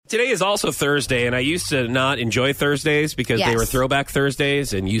Today is also Thursday, and I used to not enjoy Thursdays because they were throwback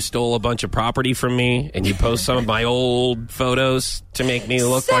Thursdays, and you stole a bunch of property from me, and you post some of my old photos to make me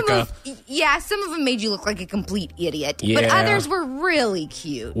look some of them made you look like a complete idiot, but others were really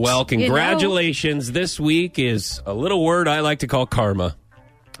cute. Well, congratulations. You know? This week is a little word I like to call karma.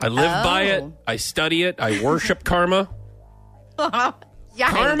 I live by it. I study it. I worship karma.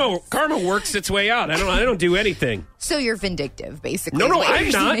 Karma works its way out. I don't do anything. So you're vindictive, basically. No, I'm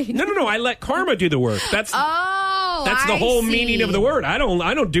not. No. I let karma do the work. That's the whole meaning of the word. I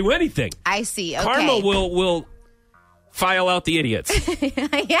don't do anything. I see. Okay. Karma will file out the idiots.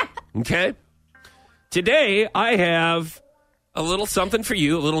 Yeah. Okay. Today I have a little something for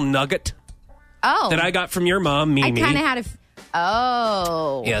you, a little nugget. That I got from your mom, Mimi. I kind of had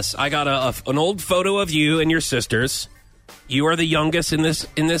Yes, I got an old photo of you and your sisters. You are the youngest in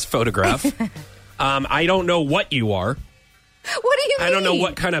this photograph. I don't know what you are. What do you mean? I don't know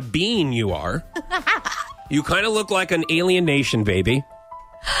what kind of being you are. You kind of look like an Alien Nation baby.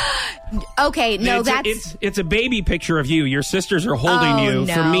 Okay, no, it's a baby picture of you. Your sisters are holding you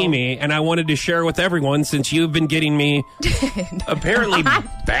for Mimi, and I wanted to share with everyone since you've been getting me apparently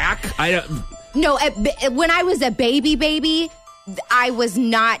back. No, when I was a baby, I was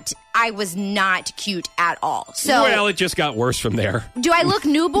not cute at all. So well, it just got worse from there. Do I look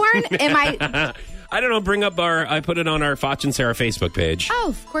newborn? Am I? I don't know. Bring up I put it on our Fotsch and Sarah Facebook page. Oh,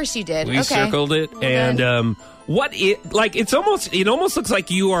 of course you did. We circled it, well, and it almost looks like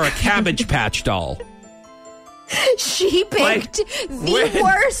you are a Cabbage Patch doll. She picked the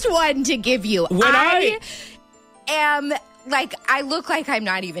worst one to give you. I look like I'm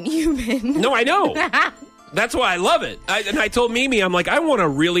not even human. No, I know. That's why I love it. I told Mimi, I'm like, I want a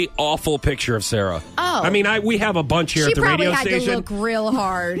really awful picture of Sarah. Oh. I mean, we have a bunch here at the radio station. She probably had to look real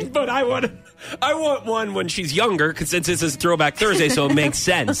hard. But I want one when she's younger, because since this is Throwback Thursday, so it makes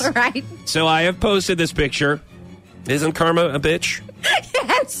sense. Right. So I have posted this picture. Isn't karma a bitch?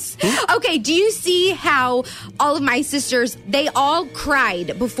 Yes. Okay, do you see how all of my sisters, they all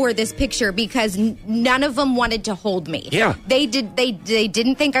cried before this picture because none of them wanted to hold me. Yeah. They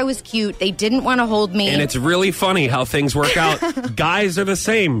didn't think I was cute. They didn't want to hold me. And it's really funny how things work out. Guys are the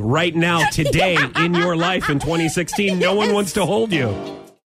same right now, today, in your life in 2016. No one wants to hold you.